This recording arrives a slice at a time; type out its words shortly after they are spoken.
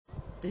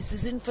This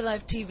is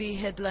InfoLive TV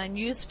headline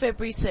news,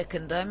 February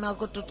 2nd. I'm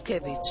Margot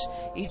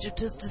Dutkevich. Egypt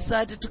has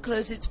decided to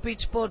close its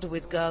breached border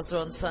with Gaza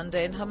on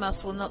Sunday, and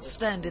Hamas will not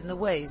stand in the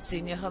way,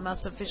 senior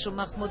Hamas official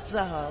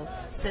modelSahahr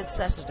said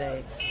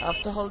Saturday,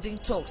 after holding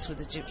talks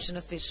with Egyptian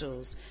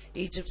officials.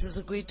 Egypt has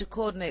agreed to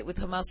coordinate with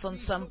Hamas on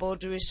some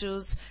border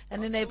issues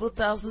and enable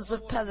thousands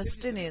of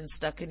Palestinians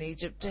stuck in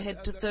Egypt to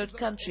head to third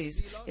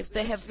countries if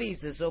they have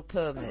visas or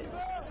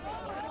permits.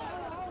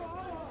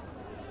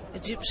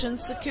 Egyptian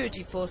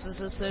security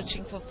forces are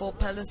searching for 4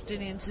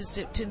 Palestinians who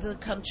slipped into the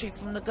country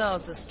from the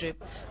Gaza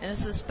Strip and are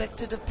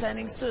suspected of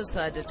planning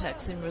suicide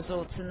attacks in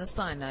resorts in the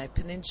Sinai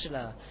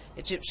Peninsula.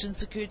 Egyptian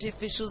security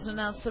officials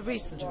announced the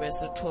recent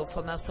arrest of 12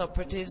 Hamas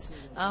operatives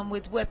armed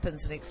with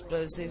weapons and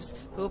explosives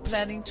who were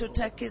planning to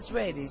attack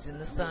Israelis in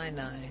the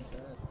Sinai.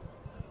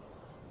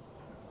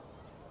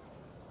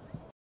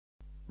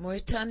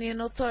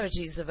 Mauritanian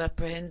authorities have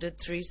apprehended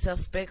 3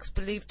 suspects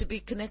believed to be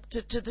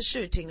connected to the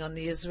shooting on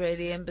the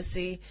Israeli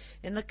embassy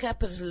in the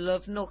capital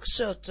of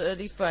Nouakchott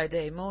early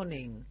Friday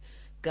morning.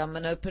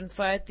 Gunmen opened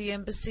fire at the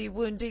embassy,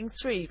 wounding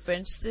 3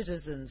 French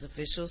citizens,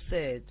 officials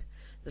said.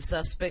 The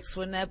suspects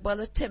were nabbed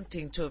while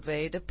attempting to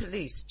evade a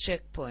police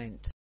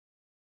checkpoint.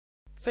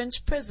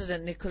 French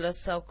President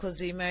Nicolas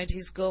Sarkozy married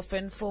his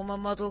girlfriend, former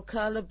model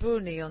Carla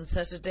Bruni, on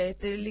Saturday at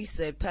the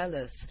Elysee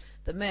Palace,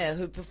 the mayor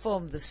who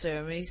performed the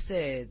ceremony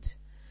said.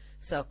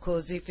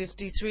 Sarkozy,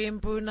 53,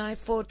 and Bruni,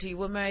 40,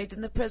 were married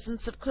in the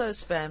presence of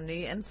close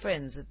family and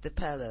friends at the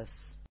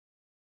palace.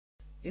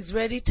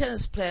 Israeli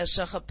tennis player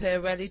Shahar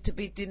rallied to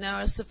beat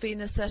Dinara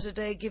Safina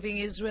Saturday, giving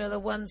Israel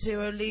a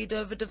 1-0 lead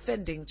over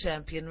defending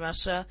champion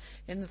Russia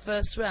in the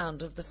first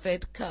round of the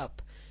Fed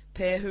Cup.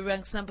 Pair, who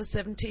ranks number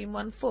 17,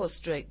 won 4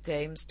 straight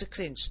games to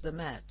clinch the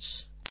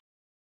match.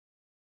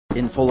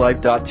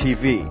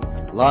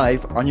 InfoLive.tv,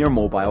 live on your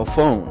mobile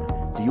phone.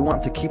 Do you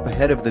want to keep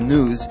ahead of the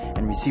news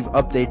and receive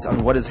updates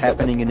on what is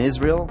happening in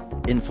Israel?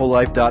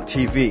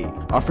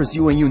 InfoLive.tv offers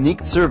you a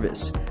unique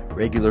service,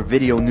 regular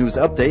video news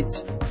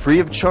updates, free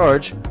of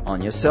charge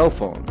on your cell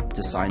phone.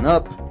 To sign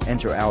up,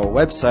 enter our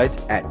website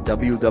at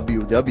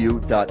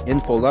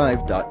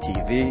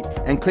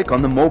www.infolive.tv and click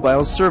on the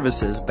Mobile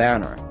Services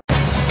banner.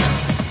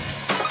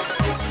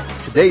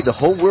 Today, the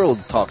whole world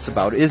talks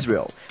about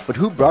Israel, but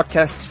who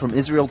broadcasts from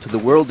Israel to the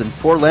world in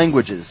 4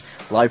 languages,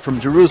 live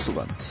from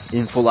Jerusalem?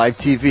 InfoLive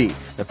TV,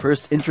 the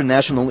first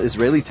international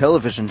Israeli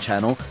television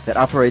channel that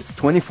operates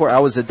 24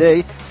 hours a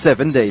day,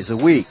 7 days a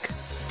week.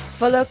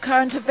 Follow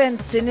current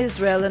events in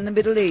Israel and the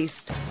Middle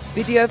East.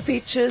 Video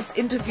features,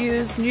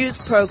 interviews, news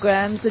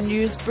programs and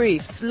news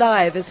briefs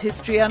live as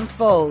history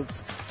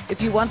unfolds. If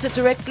you want a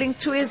direct link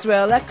to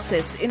Israel,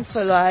 access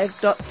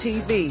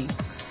InfoLive.tv.